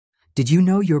Did you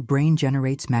know your brain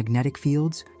generates magnetic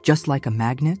fields just like a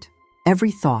magnet?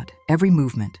 Every thought, every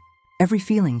movement, every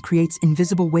feeling creates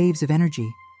invisible waves of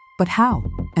energy. But how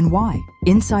and why?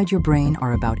 Inside your brain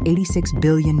are about 86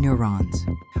 billion neurons.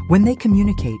 When they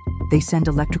communicate, they send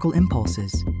electrical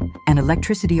impulses. And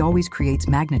electricity always creates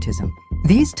magnetism.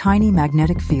 These tiny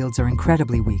magnetic fields are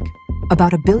incredibly weak,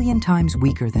 about 1 billion times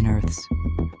weaker than Earth's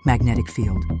magnetic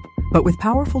field. But with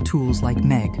powerful tools like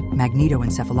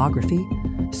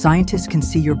Magnetoencephalography, scientists can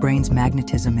see your brain's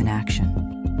magnetism in action.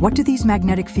 What do these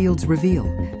magnetic fields reveal?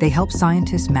 They help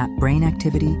scientists map brain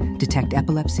activity, detect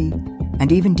epilepsy,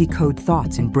 and even decode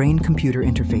thoughts in brain-computer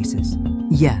interfaces.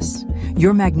 Yes,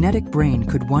 your magnetic brain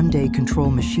could one day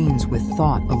control machines with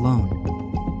thought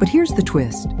alone. But here's the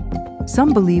twist.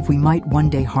 Some believe we might one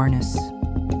day harness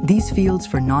these fields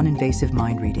for non-invasive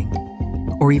mind reading,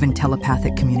 or even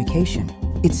telepathic communication.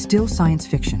 It's still science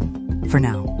fiction, for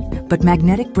now. But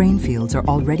magnetic brain fields are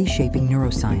already shaping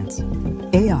neuroscience,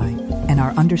 AI, and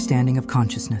our understanding of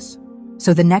consciousness.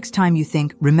 So the next time you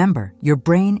think, remember, your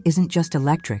brain isn't just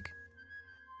electric,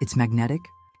 it's magnetic,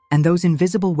 and those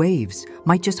invisible waves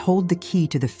might just hold the key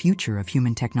to the future of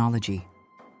human technology.